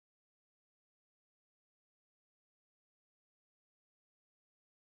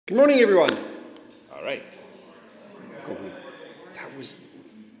Good morning, everyone. All right.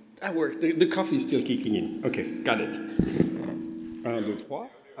 That worked. The coffee is still kicking in. Okay, got it. 1, 2, 3.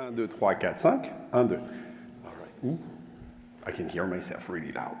 1, 2, 3, 4, 5. 1, 2. All right. Ooh, I can hear myself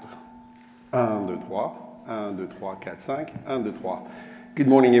really loud. 1, 2, 3. 1, 2, 3, 4, 5. 1, 2, 3. Good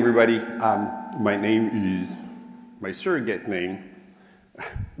morning, everybody. My name is, my surrogate name,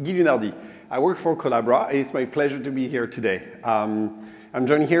 Lunardi. I work for Collabora, and it's my pleasure to be here today. I'm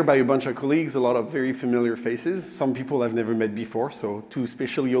joined here by a bunch of colleagues, a lot of very familiar faces, some people I've never met before, so to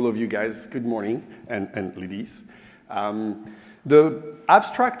especially all of you guys, good morning, and ladies. The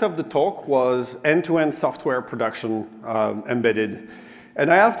abstract of the talk was end-to-end software production embedded.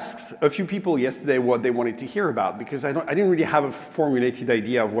 And I asked a few people yesterday what they wanted to hear about, because I didn't really have a formulated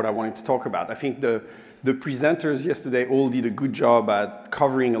idea of what I wanted to talk about. I think the presenters yesterday all did a good job at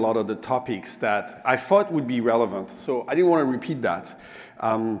covering a lot of the topics that I thought would be relevant. So I didn't want to repeat that.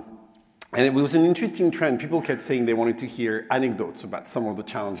 And it was an interesting trend. People kept saying they wanted to hear anecdotes about some of the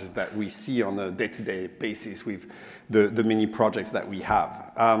challenges that we see on a day-to-day basis with the many projects that we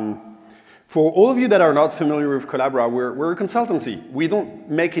have. For all of you that are not familiar with Collabora, we're a consultancy. We don't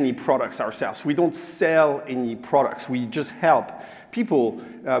make any products ourselves. We don't sell any products. We just help people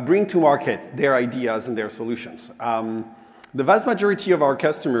bring to market their ideas and their solutions. The vast majority of our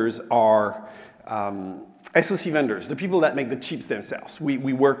customers are SoC vendors, the people that make the chips themselves.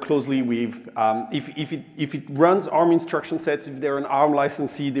 We work closely with, if it runs ARM instruction sets, if they're an ARM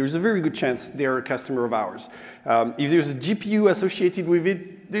licensee, there's a very good chance they're a customer of ours. If there's a GPU associated with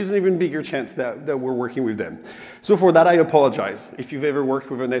it, there's an even bigger chance that we're working with them. So for that, I apologize. If you've ever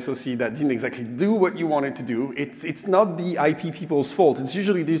worked with an SoC that didn't exactly do what you wanted to do, it's not the IP people's fault. It's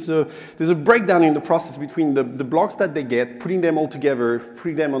usually there's a breakdown in the process between the blocks that they get, putting them all together,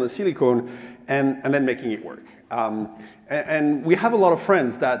 putting them on a silicon, and then making it work. And we have a lot of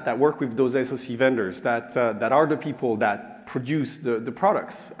friends that work with those SoC vendors that are the people that produce the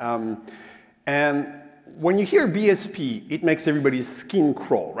products. And when you hear BSP, it makes everybody's skin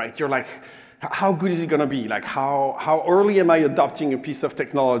crawl, right? You're like, how good is it going to be? Like, how early am I adopting a piece of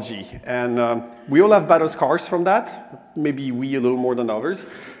technology? And we all have battle scars from that. Maybe we a little more than others.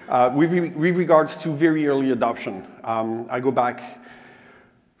 With regards to very early adoption. I go back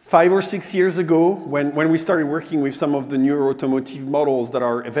 5 or 6 years ago when we started working with some of the newer automotive models that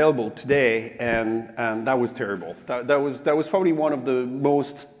are available today, and that was terrible. That was probably one of the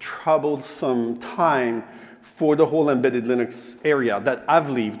most troublesome time for the whole embedded Linux area that I've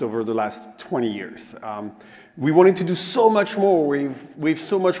lived over the last 20 years. We wanted to do so much more with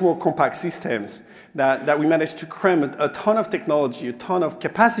so much more compact systems that we managed to cram a ton of technology, a ton of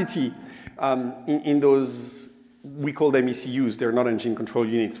capacity in those. We call them ECUs. They're not engine control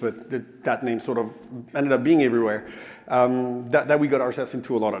units, but that name sort of ended up being everywhere, that we got ourselves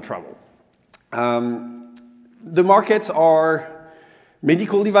into a lot of trouble. The markets are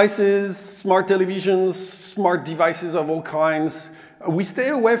medical devices, smart televisions, smart devices of all kinds. We stay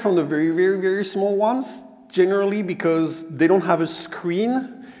away from the very, very, very small ones, generally because they don't have a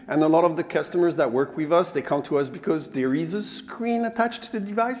screen. And a lot of the customers that work with us, they come to us because there is a screen attached to the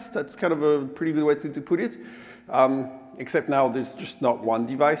device. That's kind of a pretty good way to put it. Except now there's just not one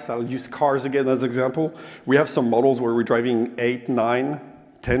device. I'll use cars again as an example. We have some models where we're driving 8, 9,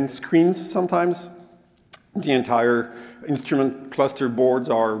 10 screens sometimes. The entire instrument cluster boards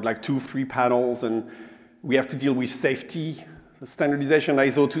are like 2, 3 panels, and we have to deal with safety. Standardization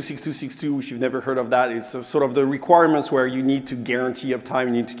ISO 26262, if you've never heard of that, is sort of the requirements where you need to guarantee uptime,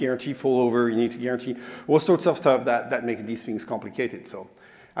 you need to guarantee failover, you need to guarantee all sorts of stuff that make these things complicated. So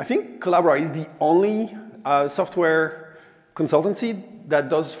I think Collabora is the only software consultancy that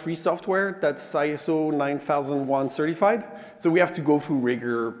does free software that's ISO 9001 certified. So we have to go through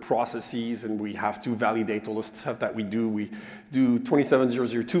rigor processes, and we have to validate all the stuff that we do. We do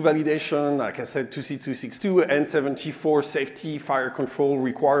 27002 validation, like I said, 2C262, N74 safety, fire control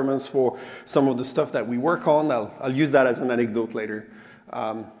requirements for some of the stuff that we work on. I'll use that as an anecdote later,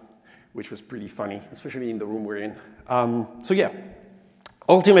 which was pretty funny, especially in the room we're in. So yeah,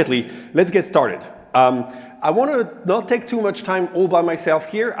 ultimately, let's get started. I want to not take too much time all by myself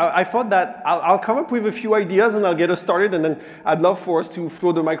here. I thought that I'll come up with a few ideas and I'll get us started, and then I'd love for us to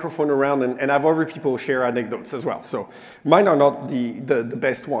throw the microphone around and have other people share anecdotes as well. So mine are not the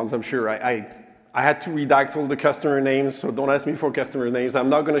best ones, I'm sure. I had to redact all the customer names, so don't ask me for customer names. I'm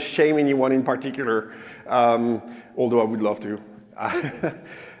not going to shame anyone in particular, although I would love to.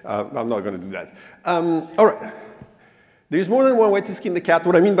 I'm not going to do that. All right. There's more than one way to skin the cat.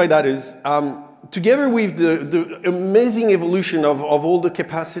 What I mean by that is, together with the amazing evolution of all the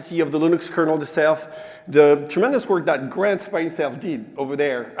capacity of the Linux kernel itself, the tremendous work that Grant by himself did over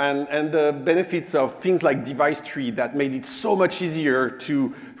there, and the benefits of things like device tree that made it so much easier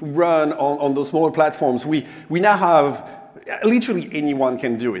to run on those smaller platforms, we now have literally anyone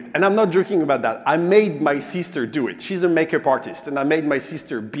can do it. And I'm not joking about that. I made my sister do it. She's a makeup artist, and I made my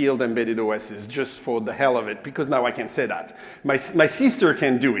sister build embedded OSs just for the hell of it, because now I can say that. My sister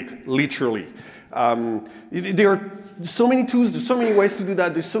can do it, literally. There are so many tools, there's so many ways to do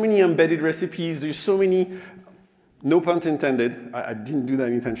that, there's so many embedded recipes, there's so many, no pun intended, I didn't do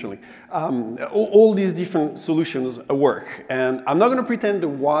that intentionally. All these different solutions work. And I'm not going to pretend the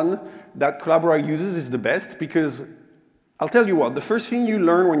one that Collabora uses is the best, because I'll tell you what, the first thing you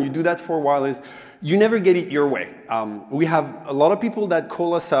learn when you do that for a while is you never get it your way. We have a lot of people that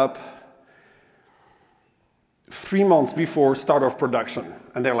call us up 3 months before start of production,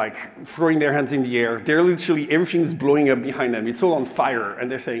 and they're like throwing their hands in the air. They're literally, everything's blowing up behind them. It's all on fire,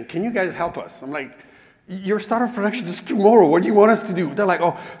 and they're saying, can you guys help us? I'm like, your start of production is tomorrow. What do you want us to do? They're like,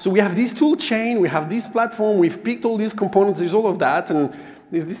 oh, so we have this tool chain, we have this platform, we've picked all these components, there's all of that, and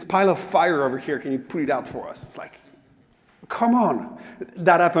there's this pile of fire over here. Can you put it out for us? It's like, come on.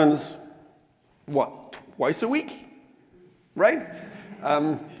 That happens, what, twice a week, right?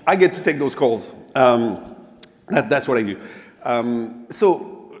 I get to take those calls. That's what I do.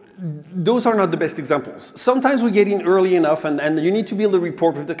 So those are not the best examples. Sometimes we get in early enough, and you need to build a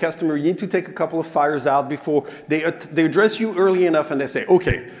report with the customer. You need to take a couple of fires out before they address you early enough, and they say,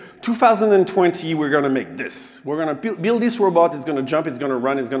 okay, 2020, we're going to make this. We're going to build this robot. It's going to jump. It's going to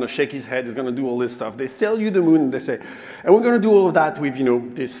run. It's going to shake his head. It's going to do all this stuff. They sell you the moon. And they say, and we're going to do all of that with, you know,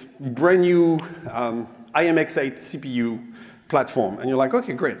 this brand new IMX8 CPU platform. And you're like,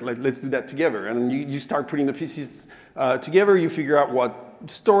 okay, great. Let's do that together. And you start putting the pieces together. You figure out what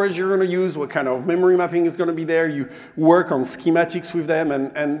storage you're going to use, what kind of memory mapping is going to be there. You work on schematics with them,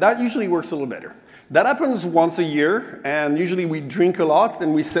 and that usually works a little better. That happens once a year, and usually we drink a lot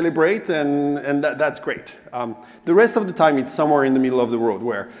and we celebrate, and that's great. The rest of the time, it's somewhere in the middle of the road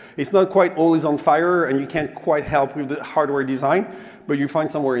where it's not quite always on fire and you can't quite help with the hardware design, but you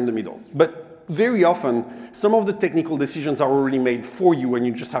find somewhere in the middle. But very often, some of the technical decisions are already made for you and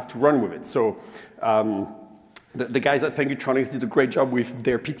you just have to run with it. So the guys at Pengutronics did a great job with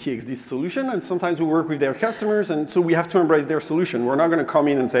their PTX solution, and sometimes we work with their customers, and so we have to embrace their solution. We're not going to come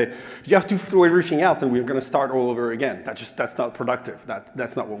in and say, you have to throw everything out and we're going to start all over again. That's not productive.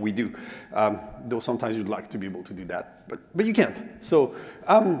 That's not what we do. Though sometimes you'd like to be able to do that, but you can't. So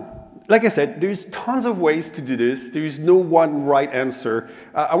like I said, there's tons of ways to do this. There's no one right answer.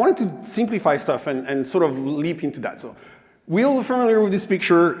 I wanted to simplify stuff and sort of leap into that. So we're all familiar with this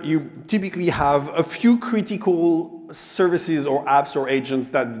picture. You typically have a few critical services or apps or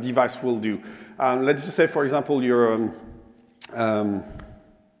agents that the device will do. Let's just say, for example, you're,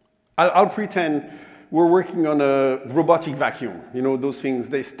 I'll pretend we're working on a robotic vacuum. You know, those things,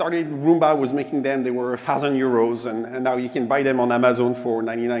 they started, Roomba was making them, they were 1,000 euros, and now you can buy them on Amazon for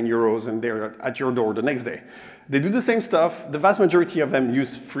 99 euros, and they're at your door the next day. They do the same stuff. The vast majority of them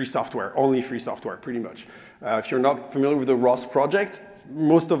use free software, only free software, pretty much. If you're not familiar with the ROS project,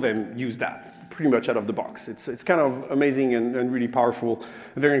 most of them use that, pretty much out of the box. It's kind of amazing and really powerful,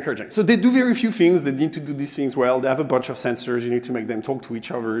 and very encouraging. So they do very few things. They need to do these things well. They have a bunch of sensors. You need to make them talk to each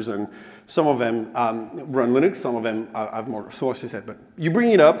other, and some of them run Linux. Some of them have more sources. But you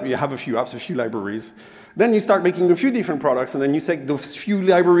bring it up. You have a few apps, a few libraries. Then you start making a few different products, and then you take those few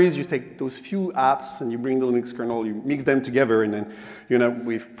libraries, you take those few apps, and you bring the Linux kernel, you mix them together, and then you know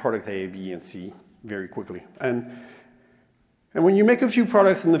with product A, B, and C very quickly. And when you make a few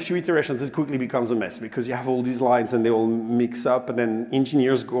products and a few iterations, it quickly becomes a mess because you have all these lines and they all mix up, and then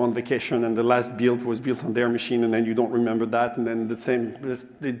engineers go on vacation and the last build was built on their machine and then you don't remember that, and then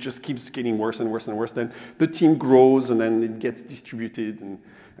it just keeps getting worse and worse and worse. Then the team grows and then it gets distributed and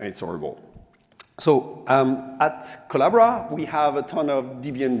it's horrible. So at Collabora, we have a ton of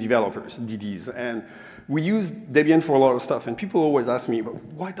Debian developers, DDs, and we use Debian for a lot of stuff, and people always ask me, but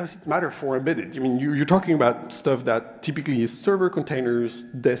why does it matter for embedded? I mean, you're talking about stuff that typically is server containers,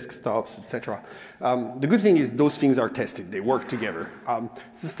 desktops, etc. The good thing is those things are tested. They work together.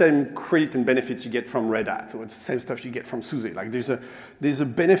 It's the same credit and benefits you get from Red Hat, so it's the same stuff you get from SUSE. Like there's a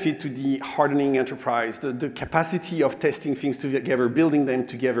benefit to the hardening enterprise, the capacity of testing things together, building them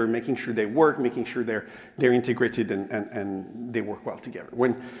together, making sure they work, making sure they're integrated and they work well together.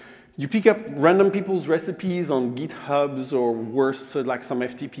 When you pick up random people's recipes on GitHubs or worse, like some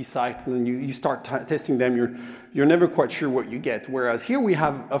FTP site, and then you start testing them, you're never quite sure what you get. Whereas here we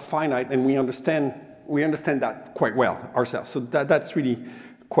have a finite, and we understand that quite well ourselves. So that's really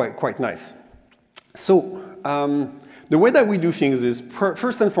quite nice. So the way that we do things is,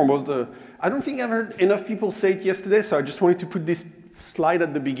 first and foremost, I don't think I've heard enough people say it yesterday, so I just wanted to put this slide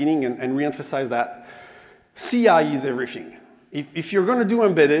at the beginning and re-emphasize that. CI is everything. If you're going to do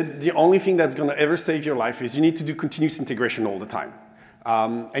embedded, the only thing that's going to ever save your life is you need to do continuous integration all the time.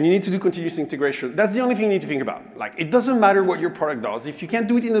 And you need to do continuous integration. That's the only thing you need to think about. Like, it doesn't matter what your product does. If you can't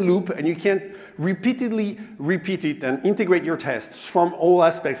do it in a loop and you can't repeatedly repeat it and integrate your tests from all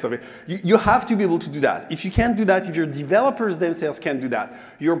aspects of it, you have to be able to do that. If you can't do that, if your developers themselves can't do that,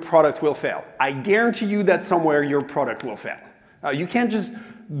 your product will fail. I guarantee you that somewhere your product will fail. You can't just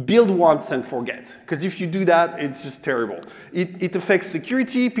build once and forget, because if you do that, it's just terrible. It affects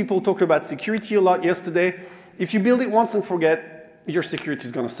security. People talked about security a lot yesterday. If you build it once and forget, your security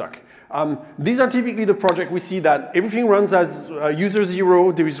is going to suck. These are typically the projects we see that everything runs as user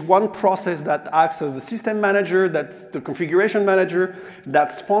zero. There is one process that acts as the system manager, that's the configuration manager,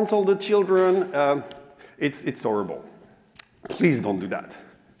 that spawns all the children. It's horrible. Please don't do that.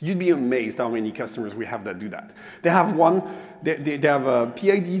 You'd be amazed how many customers we have that do that. They have one, they have a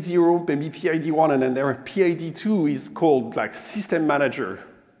PID 0, maybe PID 1, and then their PID 2 is called like system manager.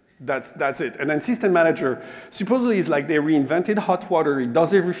 That's it. And then system manager supposedly is like they reinvented hot water. It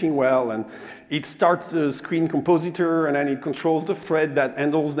does everything well, and it starts the screen compositor, and then it controls the thread that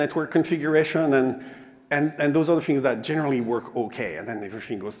handles network configuration, and those are the things that generally work okay, and then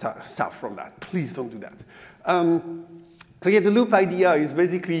everything goes south from that. Please don't do that. So yeah, the loop idea is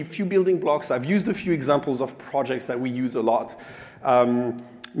basically a few building blocks. I've used a few examples of projects that we use a lot.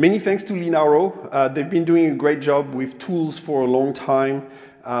 Many thanks to Linaro. They've been doing a great job with tools for a long time.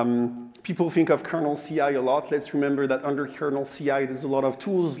 People think of kernel CI a lot. Let's remember that under kernel CI, there's a lot of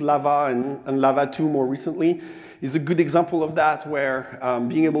tools. Lava and Lava 2 more recently is a good example of that, where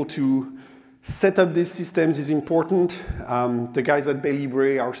being able to set up these systems is important. The guys at Bay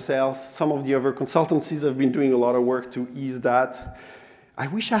Libre, ourselves, some of the other consultancies have been doing a lot of work to ease that. I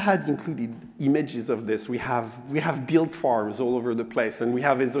wish I had included images of this. We have build farms all over the place, and we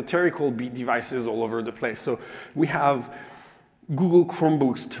have esoterical devices all over the place. So we have Google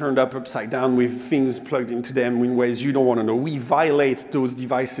Chromebooks turned up upside down with things plugged into them in ways you don't want to know. We violate those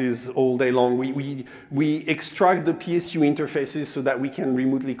devices all day long. We extract the PSU interfaces so that we can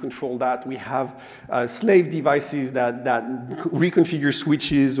remotely control that. We have slave devices that reconfigure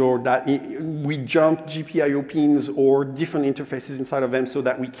switches, or that we jump GPIO pins or different interfaces inside of them so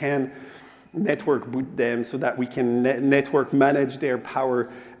that we can network boot them, so that we can network manage their power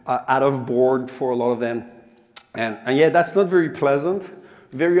out of board for a lot of them. And yeah, that's not very pleasant.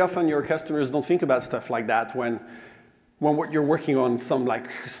 Very often your customers don't think about stuff like that when what you're working on is some like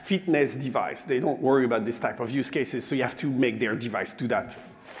fitness device. They don't worry about this type of use cases, so you have to make their device do that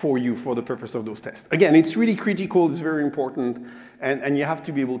for you for the purpose of those tests. Again, it's really critical, it's very important, and you have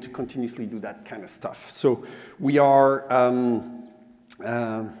to be able to continuously do that kind of stuff. So we are,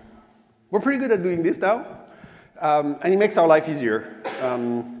 we're pretty good at doing this now, and it makes our life easier.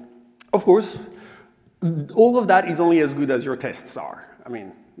 Of course, all of that is only as good as your tests are. I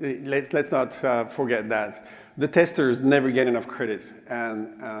mean, let's not forget that. The testers never get enough credit,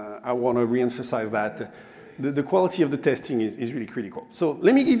 and I want to re-emphasize that. The quality of the testing is really critical. So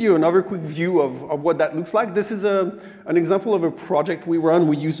let me give you another quick view of what that looks like. This is an example of a project we run.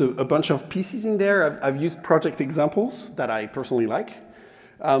 We use a bunch of pieces in there. I've used project examples that I personally like.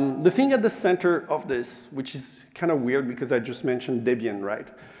 The thing at the center of this, which is kind of weird because I just mentioned Debian, right?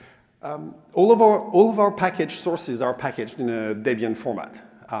 All of our package sources are packaged in a Debian format.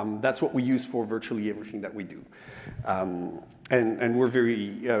 That's what we use for virtually everything that we do. And we're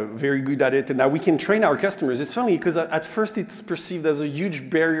very good at it. And now we can train our customers. It's funny because at first it's perceived as a huge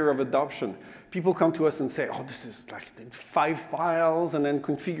barrier of adoption. People come to us and say, oh, this is like 5 files and then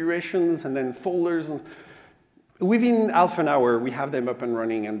configurations and then folders. Within half an hour, we have them up and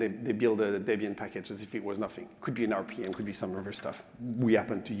running, and they build a Debian package as if it was nothing. Could be an RPM, could be some other stuff. We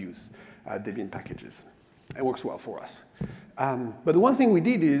happen to use Debian packages. It works well for us. But the one thing we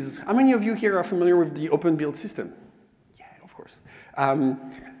did is, how many of you here are familiar with the open build system? Yeah, of course.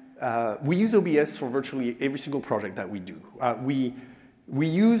 We use OBS for virtually every single project that we do. We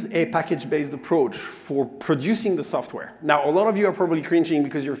use a package-based approach for producing the software. Now, a lot of you are probably cringing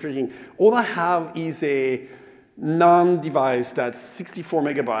because you're thinking, all I have is a non-device that's 64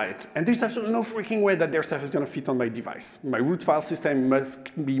 megabytes, and there's absolutely no freaking way that their stuff is going to fit on my device. My root file system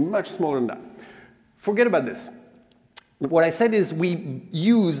must be much smaller than that. Forget about this. What I said is we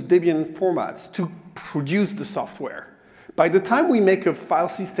use Debian formats to produce the software. By the time we make a file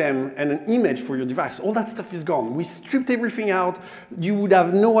system and an image for your device, all that stuff is gone. We stripped everything out. You would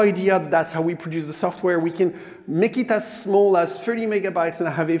have no idea that's how we produce the software. We can make it as small as 30 megabytes and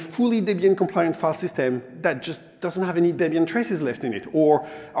have a fully Debian compliant file system that just doesn't have any Debian traces left in it or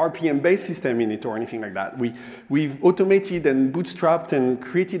RPM-based system in it or anything like that. We've automated and bootstrapped and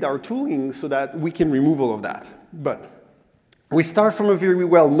created our tooling so that we can remove all of that. But we start from a very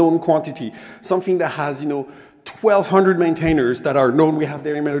well-known quantity, something that has, 1,200 maintainers that are known. We have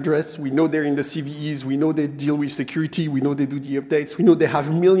their email address. We know they're in the CVEs. We know they deal with security. We know they do the updates. We know they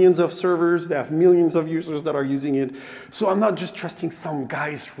have millions of servers. They have millions of users that are using it. So I'm not just trusting some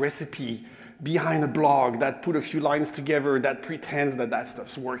guy's recipe behind a blog that put a few lines together that pretends that that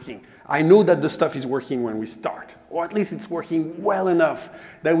stuff's working. I know that the stuff is working when we start, or at least it's working well enough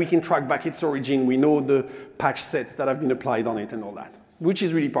that we can track back its origin. We know the patch sets that have been applied on it and all that, which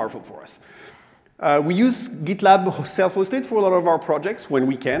is really powerful for us. We use GitLab self-hosted for a lot of our projects when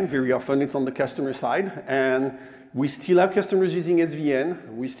we can. Very often it's on the customer side. And we still have customers using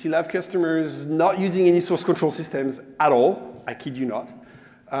SVN. We still have customers not using any source control systems at all. I kid you not.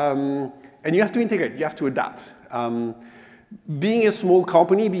 And you have to integrate. You have to adapt. Being a small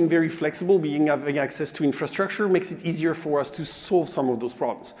company, being very flexible, having access to infrastructure makes it easier for us to solve some of those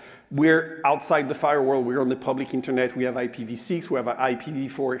problems. We're outside the firewall. We're on the public internet. We have IPv6. We have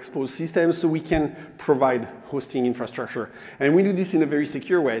IPv4 exposed systems, so we can provide hosting infrastructure. And we do this in a very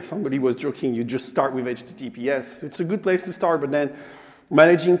secure way. Somebody was joking, you just start with HTTPS. It's a good place to start, but then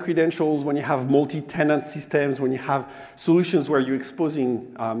managing credentials, when you have multi-tenant systems, when you have solutions where you're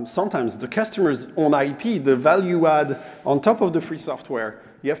exposing sometimes the customer's own IP, the value add on top of the free software,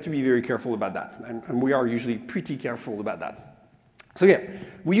 you have to be very careful about that. And we are usually pretty careful about that. So yeah,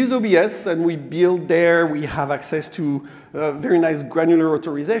 we use OBS and we build there. We have access to very nice granular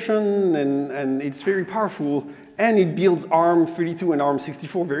authorization and it's very powerful. And it builds ARM32 and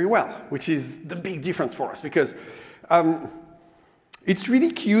ARM64 very well, which is the big difference for us because it's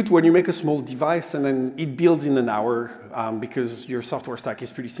really cute when you make a small device and then it builds in an hour because your software stack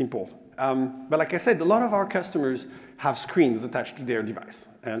is pretty simple. But like I said, a lot of our customers have screens attached to their device.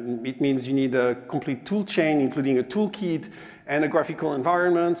 And it means you need a complete tool chain, including a toolkit and a graphical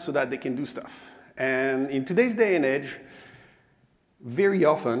environment so that they can do stuff. And in today's day and age, very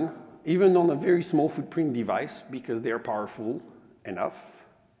often, even on a very small footprint device, because they're powerful enough,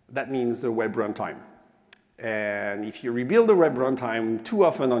 that means a web runtime. And if you rebuild the web runtime too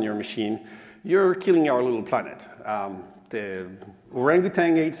often on your machine, you're killing our little planet. The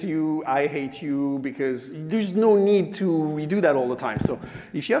orangutan hates you, I hate you, because there's no need to redo that all the time. So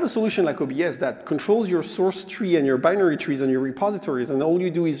if you have a solution like OBS that controls your source tree and your binary trees and your repositories, and all you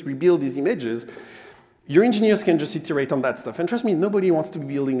do is rebuild these images, your engineers can just iterate on that stuff. And trust me, nobody wants to be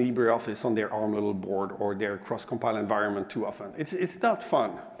building LibreOffice on their ARM little board or their cross-compile environment too often. It's not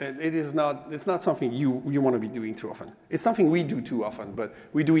fun. It's not something you want to be doing too often. It's something we do too often, but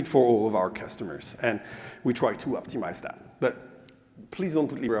we do it for all of our customers. And we try to optimize that. But please don't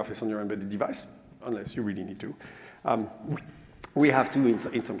put LibreOffice on your embedded device, unless you really need to. We have to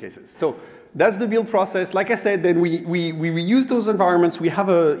in some cases. So that's the build process. Like I said, then we reuse those environments. We have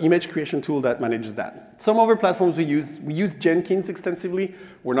an image creation tool that manages that. Some other platforms we use Jenkins extensively.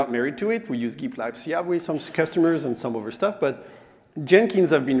 We're not married to it. We use GitLab CI with some customers and some other stuff, but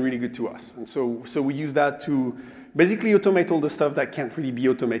Jenkins have been really good to us. And so we use that to basically automate all the stuff that can't really be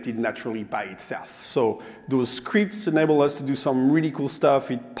automated naturally by itself. So those scripts enable us to do some really cool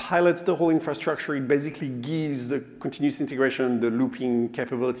stuff. It pilots the whole infrastructure. It basically gives the continuous integration, the looping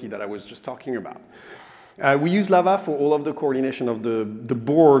capability that I was just talking about. We use Lava for all of the coordination of the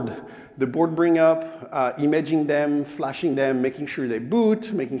board bring up, imaging them, flashing them, making sure they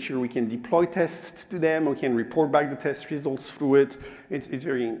boot, making sure we can deploy tests to them, we can report back the test results through it. It's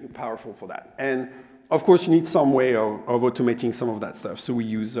very powerful for that. And of course, you need some way of automating some of that stuff. So we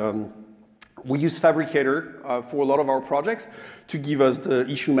use Fabricator for a lot of our projects to give us the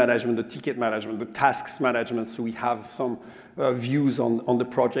issue management, the ticket management, the tasks management. So we have some views on the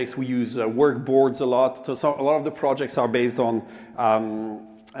projects. We use work boards a lot. So a lot of the projects are based on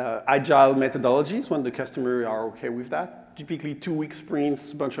agile methodologies when the customer are okay with that. Typically 2-week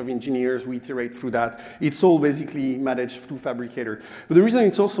sprints, a bunch of engineers, we iterate through that. It's all basically managed through Fabricator. But the reason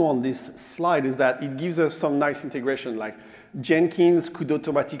it's also on this slide is that it gives us some nice integration. Like Jenkins could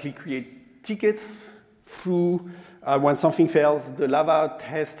automatically create tickets through when something fails. The Lava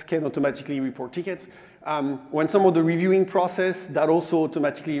test can automatically report tickets. When some of the reviewing process, that also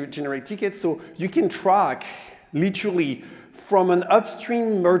automatically generate tickets. So you can track literally from an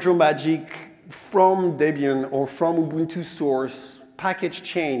upstream merge magic from Debian or from Ubuntu source, package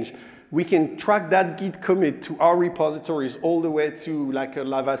change, we can track that Git commit to our repositories all the way to like a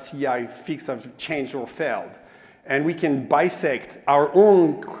Lava CI fix have changed or failed. And we can bisect our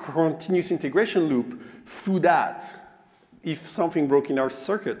own continuous integration loop through that if something broke in our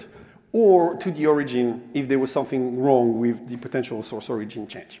circuit, or to the origin if there was something wrong with the potential source origin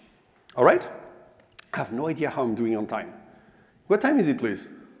change. All right? I have no idea how I'm doing on time. What time is it, please?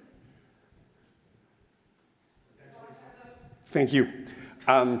 Thank you.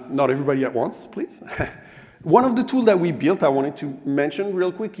 Not everybody at once, please. One of the tools that we built, I wanted to mention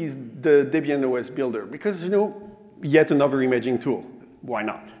real quick, is the Debian OS Builder, because, you know, yet another imaging tool. Why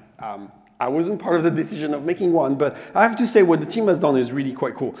not? I wasn't part of the decision of making one, but I have to say what the team has done is really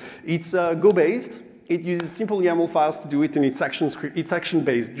quite cool. It's Go-based. It uses simple YAML files to do it, and it's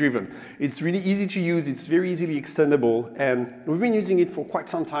action-based driven. It's really easy to use. It's very easily extendable, and we've been using it for quite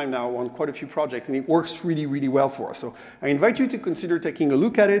some time now on quite a few projects, and it works really, really well for us. So I invite you to consider taking a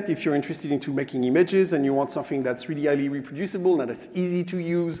look at it if you're interested into making images and you want something that's really highly reproducible, that is easy to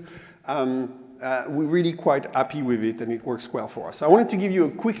use. We're really quite happy with it, and it works well for us. I wanted to give you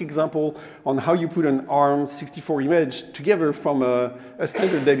a quick example on how you put an ARM64 image together from a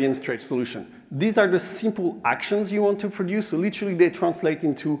standard Debian stretch solution. These are the simple actions you want to produce, so literally they translate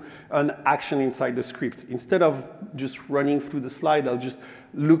into an action inside the script. Instead of just running through the slide, I'll just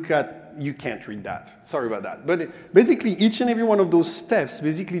look at, you can't read that, sorry about that. But basically, each and every one of those steps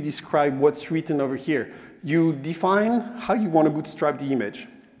basically describe what's written over here. You define how you want to bootstrap the image.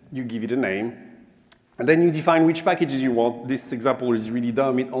 You give it a name. And then you define which packages you want. This example is really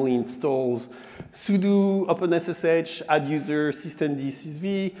dumb. It only installs sudo, OpenSSH, adduser, systemd,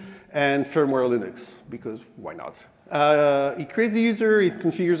 sysv, and firmware Linux, because why not? It creates the user, it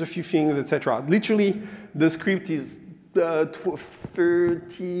configures a few things, etc. Literally, the script is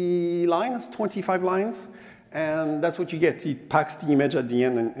 30 lines, 25 lines, and that's what you get. It packs the image at the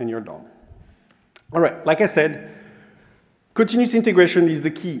end, and you're done. All right, like I said, continuous integration is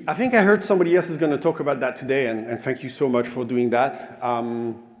the key. I think I heard somebody else is going to talk about that today, and thank you so much for doing that.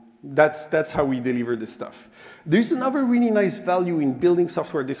 That's how we deliver this stuff. There's another really nice value in building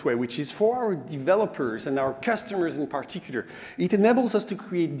software this way, which is for our developers and our customers in particular. It enables us to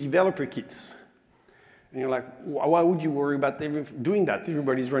create developer kits. And you're like, why would you worry about doing that?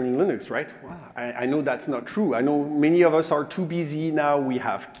 Everybody's running Linux, right? Well, I know that's not true. I know many of us are too busy now. We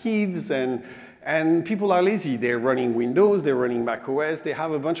have kids, and people are lazy. They're running Windows, they're running Mac OS, they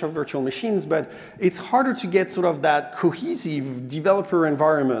have a bunch of virtual machines, but it's harder to get sort of that cohesive developer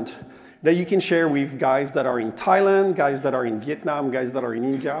environment that you can share with guys that are in Thailand, guys that are in Vietnam, guys that are in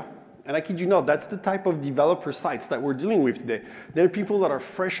India. And I kid you not, that's the type of developer sites that we're dealing with today. They're people that are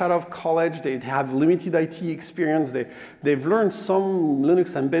fresh out of college, they have limited IT experience, they've learned some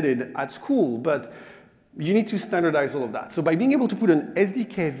Linux embedded at school, but you need to standardize all of that. So by being able to put an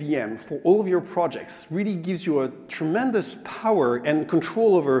SDK VM for all of your projects really gives you a tremendous power and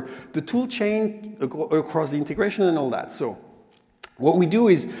control over the tool chain across the integration and all that. So what we do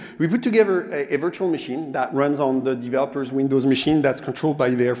is we put together a virtual machine that runs on the developer's Windows machine that's controlled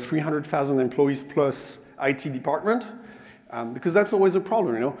by their 300,000 employees plus IT department. Because that's always a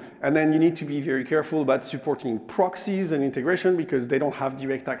problem, you know? And then you need to be very careful about supporting proxies and integration because they don't have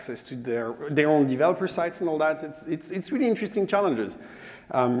direct access to their own developer sites and all that. It's really interesting challenges.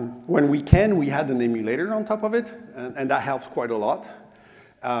 When we can, we had an emulator on top of it, and that helps quite a lot.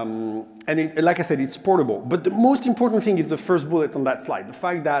 Like I said, it's portable. But the most important thing is the first bullet on that slide, the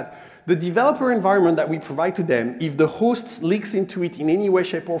fact that the developer environment that we provide to them, if the host leaks into it in any way,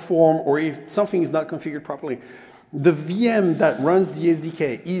 shape, or form, or if something is not configured properly, the VM that runs the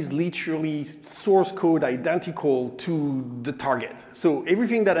SDK is literally source code identical to the target. So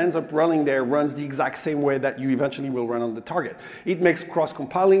everything that ends up running there runs the exact same way that you eventually will run on the target. It makes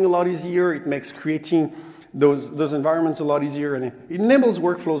cross-compiling a lot easier. It makes creating those environments a lot easier. And it enables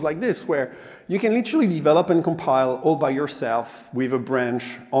workflows like this, where you can literally develop and compile all by yourself with a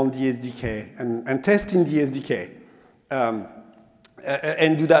branch on the SDK and test in the SDK.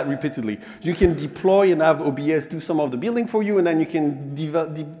 And do that repeatedly. You can deploy and have OBS do some of the building for you, and then you can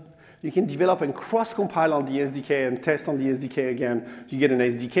develop and cross-compile on the SDK and test on the SDK again. You get an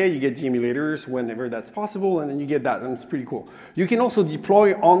SDK, you get the emulators whenever that's possible, and then you get that, and it's pretty cool. You can also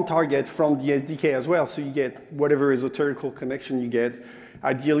deploy on target from the SDK as well, so you get whatever esoterical connection you get.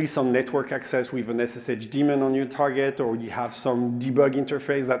 Ideally, some network access with an SSH daemon on your target, or you have some debug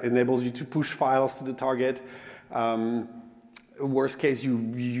interface that enables you to push files to the target. Worst case, you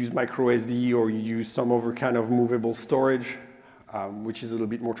use microSD or you use some other kind of movable storage. which is a little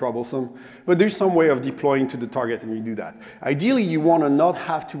bit more troublesome. But there's some way of deploying to the target, and you do that. Ideally, you want to not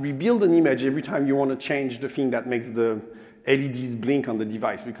have to rebuild an image every time you want to change the thing that makes the LEDs blink on the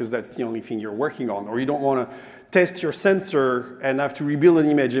device, because that's the only thing you're working on. Or you don't want to test your sensor and have to rebuild an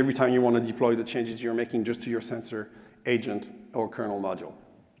image every time you want to deploy the changes you're making just to your sensor agent or kernel module.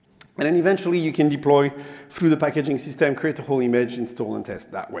 And then eventually you can deploy through the packaging system, create a whole image, install and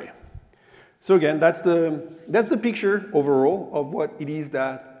test that way. So again, that's the picture overall of what it is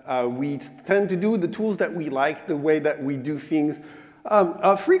that we tend to do, the tools that we like, the way that we do things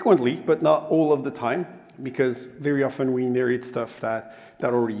frequently, but not all of the time, because very often we inherit stuff that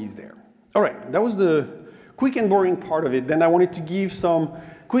already is there. All right, that was the quick and boring part of it. Then I wanted to give some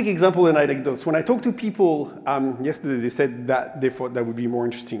quick example and anecdotes. When I talked to people yesterday, they said that they thought that would be more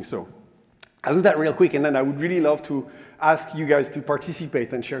interesting. So I'll do that real quick, and then I would really love to ask you guys to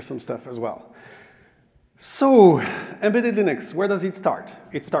participate and share some stuff as well. So, embedded Linux, where does it start?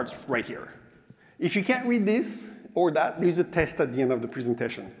 It starts right here. If you can't read this or that, there's a test at the end of the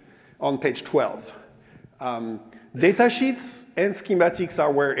presentation on page 12. Data sheets and schematics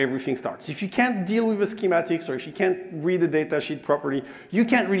are where everything starts. If you can't deal with the schematics or if you can't read the data sheet properly, you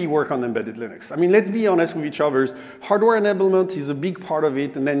can't really work on embedded Linux. I mean, let's be honest with each other. Hardware enablement is a big part of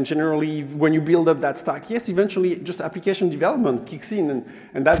it, and then generally, when you build up that stack, yes, eventually just application development kicks in,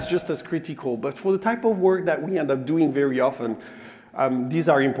 and that's just as critical. But for the type of work that we end up doing very often, these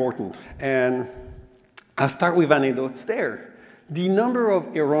are important. And I'll start with anecdotes there. The number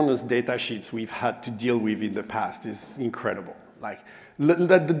of erroneous data sheets we've had to deal with in the past is incredible. Like,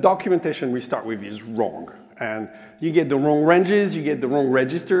 the documentation we start with is wrong. And you get the wrong ranges, you get the wrong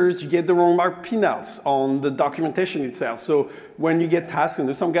registers, you get the wrong mark pinouts on the documentation itself. So when you get tasked, and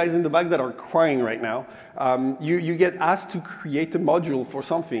there's some guys in the back that are crying right now, you get asked to create a module for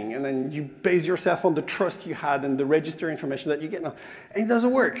something, and then you base yourself on the trust you had and the register information that you get now. And it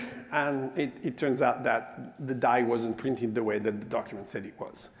doesn't work. And it turns out that the die wasn't printed the way that the document said it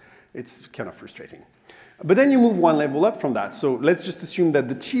was. It's kind of frustrating. But then you move one level up from that. So let's just assume that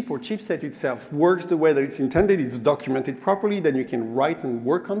the chip or chipset itself works the way that it's intended, it's documented properly, then you can write and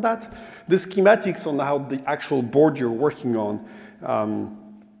work on that. The schematics on how the actual board you're working on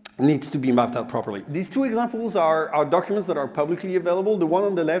needs to be mapped out properly. These two examples are documents that are publicly available. The one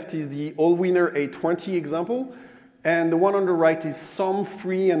on the left is the Allwinner A20 example, and the one on the right is some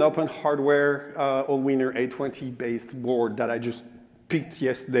free and open hardware Allwinner A20 based board that I just picked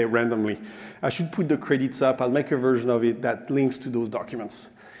yesterday randomly. I should put the credits up. I'll make a version of it that links to those documents.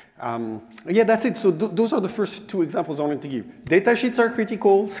 Yeah, that's it. So those are the first two examples I wanted to give. Data sheets are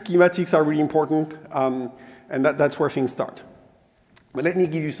critical. Schematics are really important. And that's where things start. But let me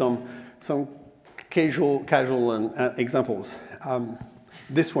give you some casual examples.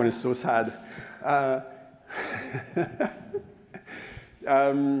 This one is so sad.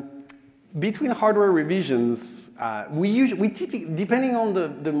 Between hardware revisions, we typically, depending on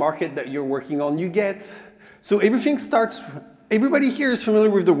the market that you're working on, you get, so everything starts, everybody here is familiar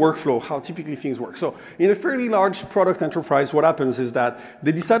with the workflow, how typically things work. So in a fairly large product enterprise, what happens is that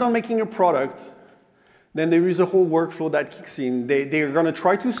they decide on making a product, then there is a whole workflow that kicks in. They're going to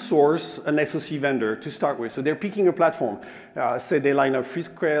try to source an SoC vendor to start with. So they're picking a platform. Say they line up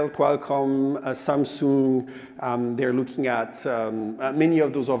Freescale, Qualcomm, Samsung. They're looking at many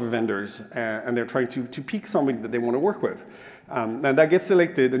of those other vendors, and they're trying to pick somebody that they want to work with. And that gets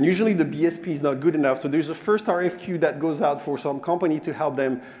selected, and usually the BSP is not good enough, so there's a first RFQ that goes out for some company to help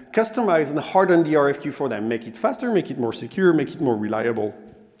them customize and harden the RFQ for them, make it faster, make it more secure, make it more reliable.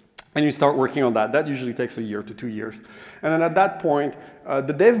 And you start working on that. That usually takes 1 year to 2 years. And then at that point,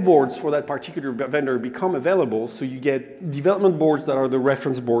 the dev boards for that particular vendor become available, so you get development boards that are the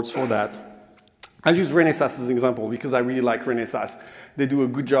reference boards for that. I'll use Renesas as an example because I really like Renesas. They do a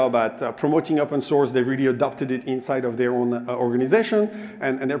good job at promoting open source. They've really adopted it inside of their own organization,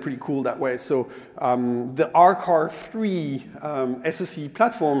 and they're pretty cool that way. So the RCAR3 SoC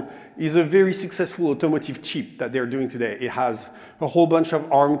platform is a very successful automotive chip that they're doing today. It has a whole bunch of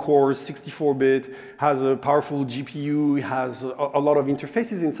ARM cores, 64-bit, has a powerful GPU, it has a lot of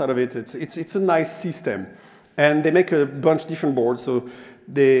interfaces inside of it. It's a nice system. And they make a bunch of different boards. So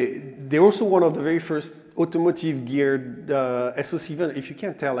they're also one of the very first automotive geared SoC vendors. If you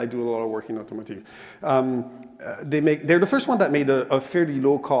can't tell, I do a lot of work in automotive. They're the first one that made a fairly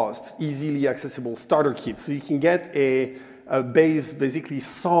low cost, easily accessible starter kit. So you can get a base, basically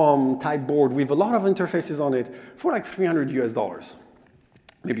SOM type board with a lot of interfaces on it for like $300 US.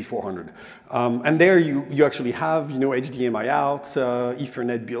 Maybe 400. And there you actually have, HDMI out,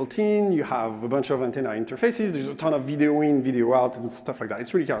 Ethernet built in, you have a bunch of antenna interfaces, there's a ton of video in, video out, and stuff like that.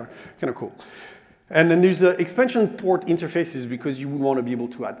 It's really kind of cool. And then there's the expansion port interfaces because you would want to be able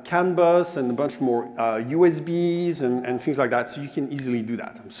to add CAN bus and a bunch more USBs and things like that, so you can easily do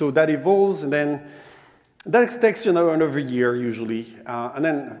that. So that evolves, and then that takes another year usually. And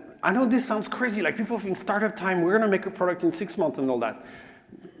then, I know this sounds crazy, like people think startup time, we're going to make a product in 6 months and all that.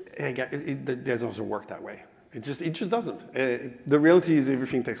 It doesn't work that way. It just doesn't. The reality is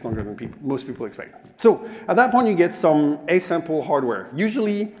everything takes longer than most people expect. So at that point, you get some A-sample hardware.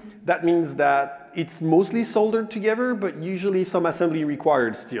 Usually, that means that it's mostly soldered together, but usually some assembly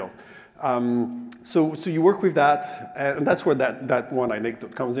required still. So you work with that, and that's where that one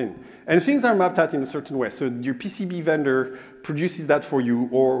anecdote comes in. And things are mapped out in a certain way. So your PCB vendor produces that for you,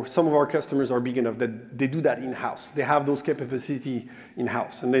 or some of our customers are big enough that they do that in-house. They have those capacity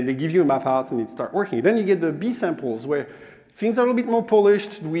in-house, and then they give you a map out and it starts working. Then you get the B samples where things are a little bit more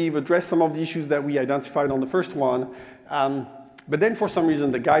polished. We've addressed some of the issues that we identified on the first one. But then for some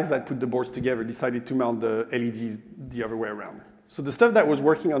reason, the guys that put the boards together decided to mount the LEDs the other way around. So the stuff that was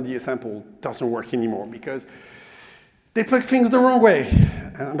working on the A-sample doesn't work anymore because they plug things the wrong way.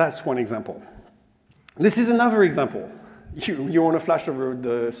 And that's one example. This is another example. You want to flash over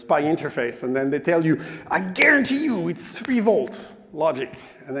the SPI interface, and then they tell you, I guarantee you it's 3 volt logic.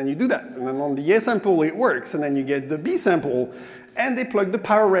 And then you do that. And then on the A-sample, it works. And then you get the B-sample, and they plug the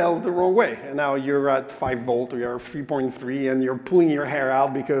power rails the wrong way. And now you're at 5 volt, or you're 3.3, and you're pulling your hair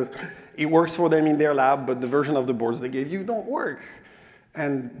out because it works for them in their lab, but the version of the boards they gave you don't work.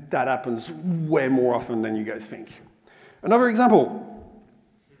 And that happens way more often than you guys think. Another example.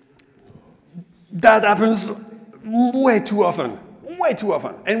 That happens way too often.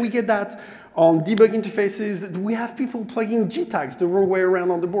 And we get that on debug interfaces. We have people plugging G tags the wrong way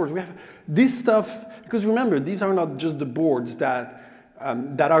around on the boards. We have this stuff, because remember, these are not just the boards that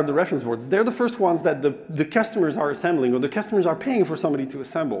are the reference boards. They're the first ones that the customers are assembling, or the customers are paying for somebody to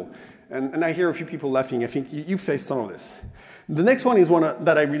assemble. And I hear a few people laughing. I think you faced some of this. The next one is one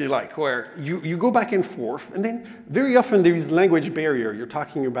that I really like, where you go back and forth, and then very often there is language barrier. You're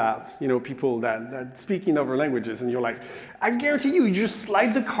talking about people that speak in other languages, and you're like, I guarantee you just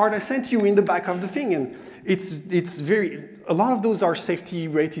slide the card I sent you in the back of the thing, and a lot of those are safety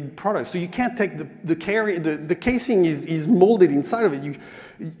rated products, so you can't take the casing is molded inside of it.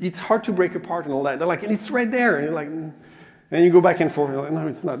 It's hard to break apart and all that. They're like, and it's right there, and you're like, and you go back and forth, and you're like, no,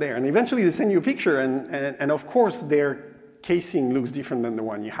 it's not there. And eventually they send you a picture, and of course their casing looks different than the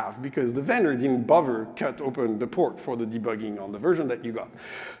one you have because the vendor didn't bother cut open the port for the debugging on the version that you got.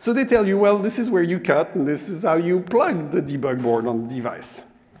 So they tell you, well, this is where you cut, and this is how you plug the debug board on the device.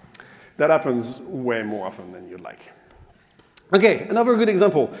 That happens way more often than you'd like. Okay, another good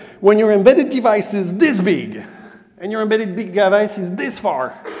example. When your embedded device is this big, and your embedded big device is this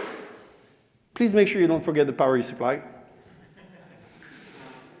far, please make sure you don't forget the power supply,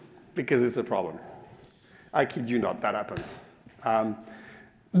 because it's a problem. I kid you not, that happens.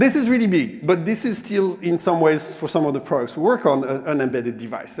 This is really big, but this is still, in some ways, for some of the products we work on, an embedded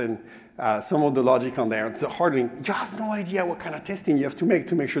device. And some of the logic on there, the hardening, you have no idea what kind of testing you have to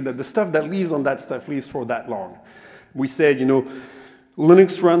make sure that the stuff that lives on that stuff lives for that long. We said,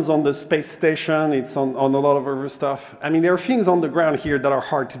 Linux runs on the space station, it's on a lot of other stuff. I mean, there are things on the ground here that are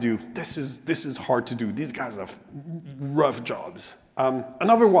hard to do. This is hard to do. These guys have rough jobs.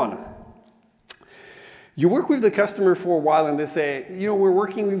 Another one. You work with the customer for a while and they say, we're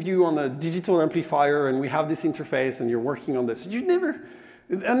working with you on a digital amplifier and we have this interface and you're working on this.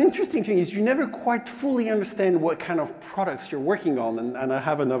 An interesting thing is you never quite fully understand what kind of products you're working on, and I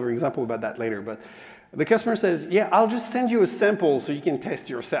have another example about that later, but the customer says, yeah, I'll just send you a sample so you can test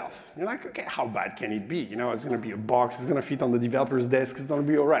yourself. You're like, okay, how bad can it be? It's going to be a box, it's going to fit on the developer's desk, it's going to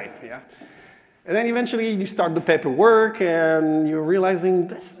be all right, yeah? And then eventually you start the paperwork and you're realizing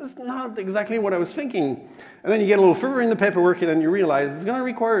this is not exactly what I was thinking. And then you get a little further in the paperwork and then you realize it's going to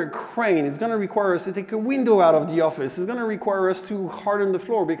require a crane. It's going to require us to take a window out of the office. It's going to require us to harden the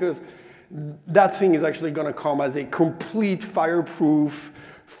floor because that thing is actually going to come as a complete fireproof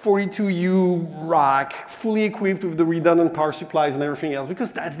 42U rack, fully equipped with the redundant power supplies and everything else,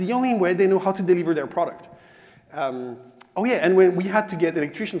 because that's the only way they know how to deliver their product. Oh yeah, and when we had to get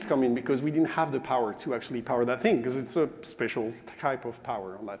electricians come in because we didn't have the power to actually power that thing, because it's a special type of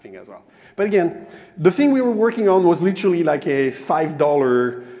power on that thing as well. But again, the thing we were working on was literally like a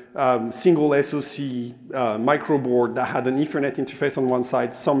 $5 single SoC micro board that had an Ethernet interface on one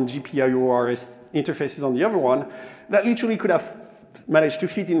side, some GPIO-RS interfaces on the other one, that literally could have managed to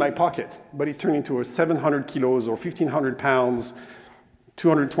fit in my pocket, but it turned into a 700 kilos or 1,500 pounds,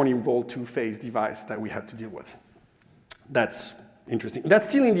 220 volt two-phase device that we had to deal with. That's interesting. That's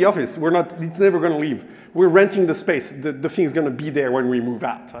still in the office. We're not, it's never going to leave. We're renting the space. The thing's going to be there when we move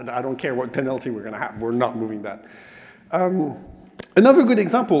out. I don't care what penalty we're going to have. We're not moving that. Another good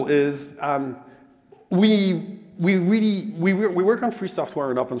example is we work on free software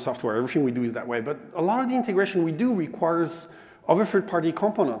and open software. Everything we do is that way. But a lot of the integration we do requires other third-party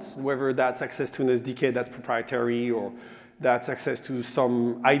components, whether that's access to an SDK that's proprietary or that's access to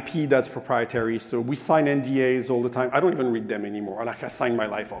some IP that's proprietary. So we sign NDAs all the time. I don't even read them anymore. I sign my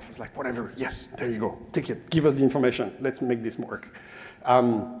life off. It's like, whatever, yes, there you go. Take it. Give us the information. Let's make this work.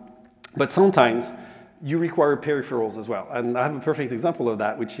 But sometimes you require peripherals as well. And I have a perfect example of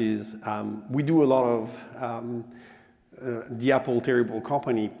that, which is we do a lot of the Apple terrible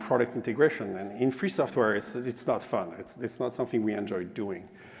company product integration. And in free software, it's not fun. It's not something we enjoy doing.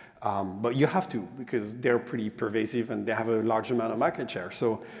 But you have to, because they're pretty pervasive and they have a large amount of market share.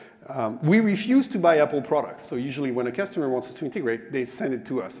 So we refuse to buy Apple products. So usually when a customer wants us to integrate, they send it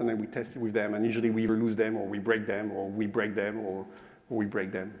to us and then we test it with them. And usually we either lose them or we break them or we break them or we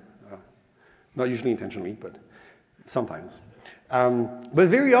break them. Not usually intentionally, but sometimes. But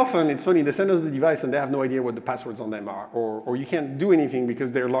very often, it's funny, they send us the device and they have no idea what the passwords on them are, or you can't do anything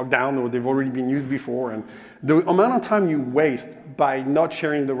because they're locked down or they've already been used before. And the amount of time you waste by not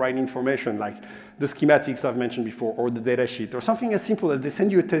sharing the right information, like the schematics I've mentioned before, or the data sheet, or something as simple as they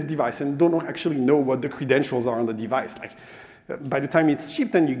send you a test device and don't actually know what the credentials are on the device. Like, by the time it's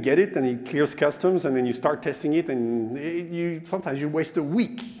shipped and you get it and it clears customs and then you start testing it and sometimes you waste a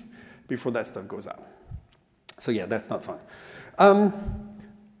week before that stuff goes out. So yeah, that's not fun.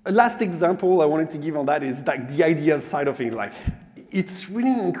 A last example I wanted to give on that is like the ideas side of things. Like, it's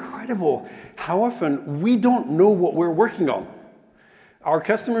really incredible how often we don't know what we're working on. Our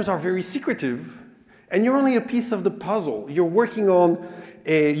customers are very secretive, and you're only a piece of the puzzle. You're working on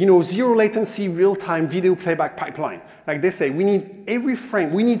a zero latency real-time video playback pipeline. Like they say, we need every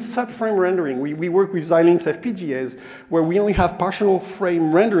frame. We need subframe rendering. We work with Xilinx FPGAs where we only have partial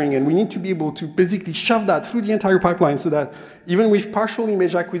frame rendering, and we need to be able to basically shove that through the entire pipeline so that even with partial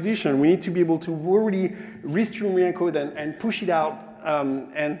image acquisition, we need to be able to already restream, re-encode, and push it out.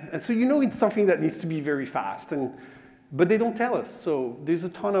 And so it's something that needs to be very fast. But they don't tell us. So there's a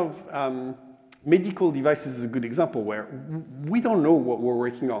ton of medical devices is a good example where we don't know what we're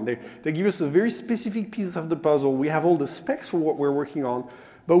working on. They give us a very specific piece of the puzzle. We have all the specs for what we're working on,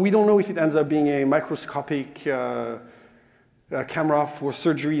 but we don't know if it ends up being a microscopic camera for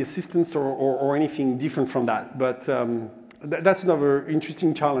surgery assistance or anything different from that. But that's another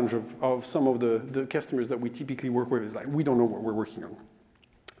interesting challenge of some of the customers that we typically work with, is like, we don't know what we're working on.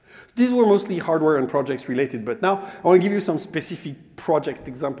 These were mostly hardware and projects related, but now I want to give you some specific project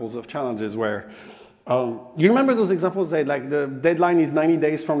examples of challenges where, you remember those examples that like the deadline is 90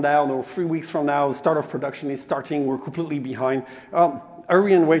 days from now or 3 weeks from now, the start of production is starting, we're completely behind.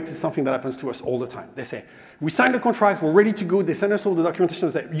 Hurry and wait is something that happens to us all the time. They say, we signed the contract, we're ready to go, they send us all the documentation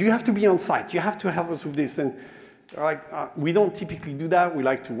and say, you have to be on site, you have to help us with this. And we don't typically do that. We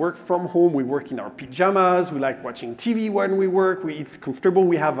like to work from home. We work in our pajamas. We like watching TV when we work. It's comfortable.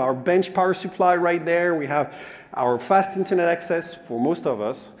 We have our bench power supply right there. We have our fast internet access for most of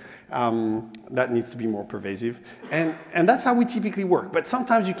us. That needs to be more pervasive. And that's how we typically work. But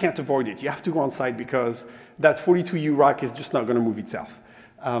sometimes you can't avoid it. You have to go on site because that 42U rack is just not going to move itself.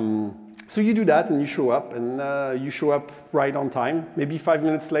 So you do that and you show up, and you show up right on time, maybe 5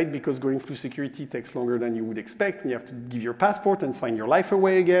 minutes late because going through security takes longer than you would expect, and you have to give your passport and sign your life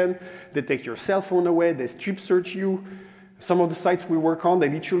away again. They take your cell phone away, they strip search you. Some of the sites we work on, they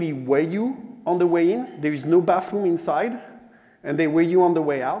literally weigh you on the way in. There is no bathroom inside, and they weigh you on the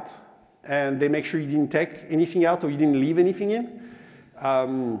way out, and they make sure you didn't take anything out or you didn't leave anything in.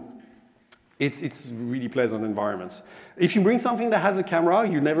 It's really pleasant environments. If you bring something that has a camera,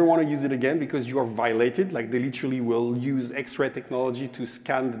 you never want to use it again because you are violated. Like, they literally will use X-ray technology to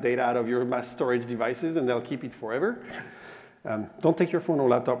scan the data out of your mass storage devices, and they'll keep it forever. Don't take your phone or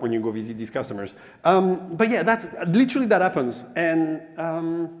laptop when you go visit these customers. But yeah, that's literally that happens. And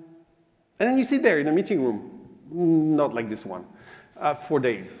then you sit there in a meeting room, not like this one, for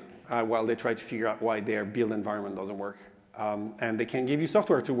days while they try to figure out why their build environment doesn't work. And they can't give you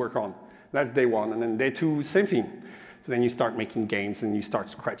software to work on. That's day one. And then day two, same thing. So then you start making games and you start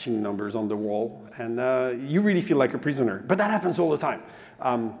scratching numbers on the wall. And you really feel like a prisoner. But that happens all the time,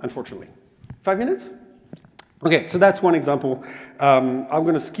 unfortunately. 5 minutes? OK, so that's one example. I'm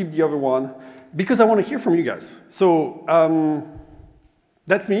going to skip the other one because I want to hear from you guys. So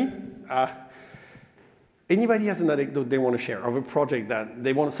that's me. Anybody has an anecdote they want to share of a project that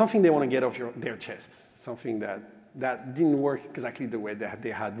they want, something they want to get off their chest, something that didn't work exactly the way that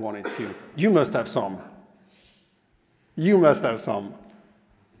they had wanted to? You must have some. You must have some.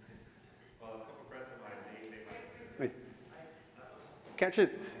 Well, a couple friends of mine, they might. Wait. Catch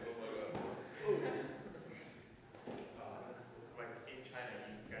it. Like in China,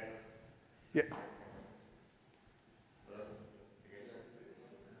 you guys. Yeah.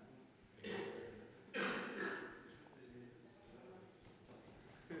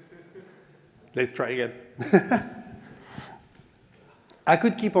 Let's try again. I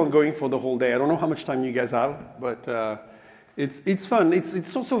could keep on going for the whole day. I don't know how much time you guys have, but it's fun.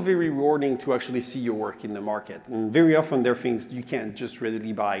 It's also very rewarding to actually see your work in the market. And very often there are things you can't just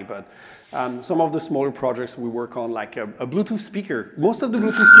readily buy, but some of the smaller projects we work on, like a Bluetooth speaker. Most of the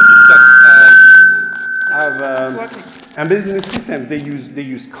Bluetooth speakers have embedded in the systems. They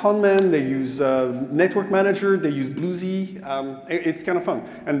use Conman, they use Network Manager, they use Bluesy. It's kind of fun.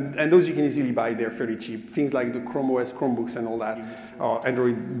 And those you can easily buy. They're fairly cheap. Things like the Chrome OS Chromebooks and all that, or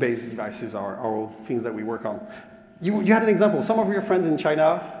Android-based devices are all things that we work on. You had an example. Some of your friends in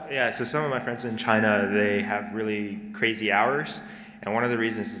China? Yeah, so some of my friends in China, they have really crazy hours. And one of the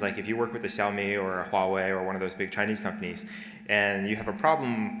reasons is like if you work with a Xiaomi or a Huawei or one of those big Chinese companies, and you have a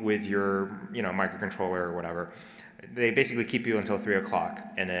problem with your microcontroller or whatever, they basically keep you until 3 o'clock,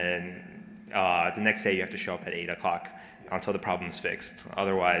 and then the next day you have to show up at 8 o'clock until the problem's fixed.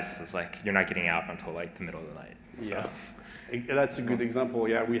 Otherwise, it's like you're not getting out until like the middle of the night. So. Yeah, that's a good example.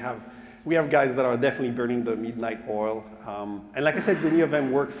 Yeah, we have guys that are definitely burning the midnight oil. And like I said, many of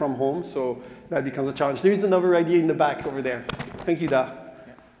them work from home, so that becomes a challenge. There is another idea in the back over there. Thank you, Da.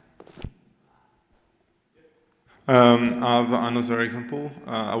 I have another example.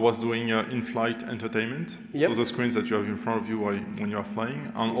 I was doing in-flight entertainment. So the screens that you have in front of you when you are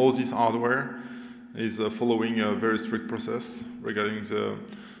flying, and all this hardware is following a very strict process regarding the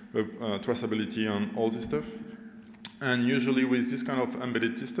traceability and all this stuff. And usually with this kind of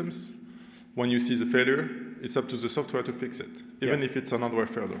embedded systems, when you see the failure, it's up to the software to fix it, even if it's an hardware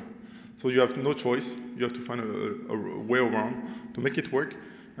failure. So you have no choice. You have to find a way around to make it work.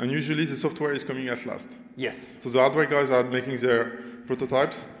 And usually the software is coming at last. Yes. So the hardware guys are making their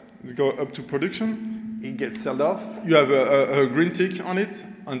prototypes. They go up to production. It gets sold off. You have a green tick on it,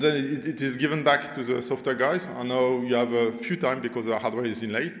 and then it is given back to the software guys. I know you have a few times because the hardware is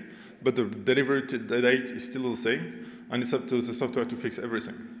in late, but the delivery date is still the same. And it's up to the software to fix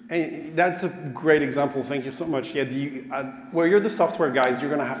everything. And that's a great example. Thank you so much. Yeah, where you're the software guys, you're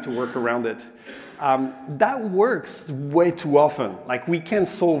going to have to work around it. That works way too often. Like, we can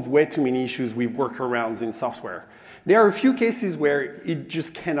solve way too many issues with workarounds in software. There are a few cases where it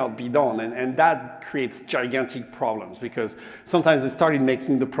just cannot be done, and that creates gigantic problems because sometimes they started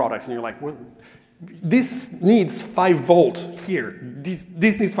making the products, and you're like, well, this needs 5 volt here. This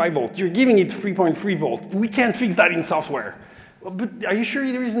needs 5 volt. You're giving it 3.3 volt. We can't fix that in software. Well, but are you sure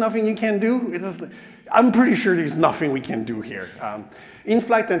there is nothing you can do? I'm pretty sure there's nothing we can do here.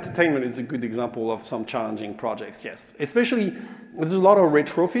 In-flight entertainment is a good example of some challenging projects, yes. Especially, there's a lot of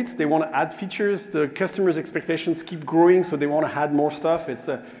retrofits. They want to add features. The customer's expectations keep growing, so they want to add more stuff. It's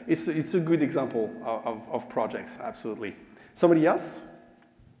a good example of projects, absolutely. Somebody else?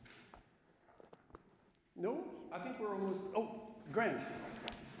 No? I think we're almost, Grant.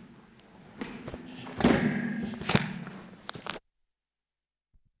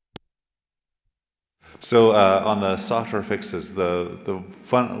 So on the software fixes, the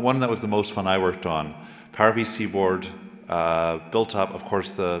one that was the most fun I worked on, PowerPC board built up, of course,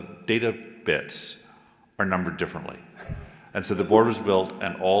 the data bits are numbered differently. And so the board was built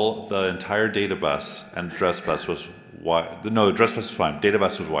and the entire data bus and address bus was the address bus was fine, data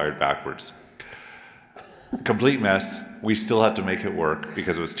bus was wired backwards. Complete mess. We still had to make it work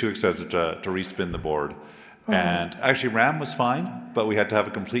because it was too expensive to respin the board. And actually RAM was fine, but we had to have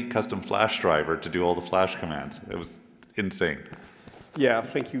a complete custom flash driver to do all the flash commands. It was insane. Yeah,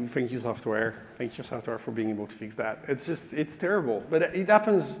 thank you software. Thank you software for being able to fix that. It's terrible, but it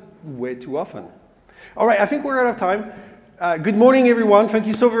happens way too often. All right, I think we're out of time. Good morning, everyone. Thank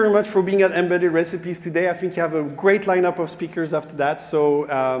you so very much for being at Embedded Recipes today. I think you have a great lineup of speakers after that, so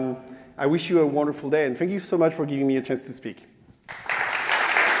I wish you a wonderful day, and thank you so much for giving me a chance to speak.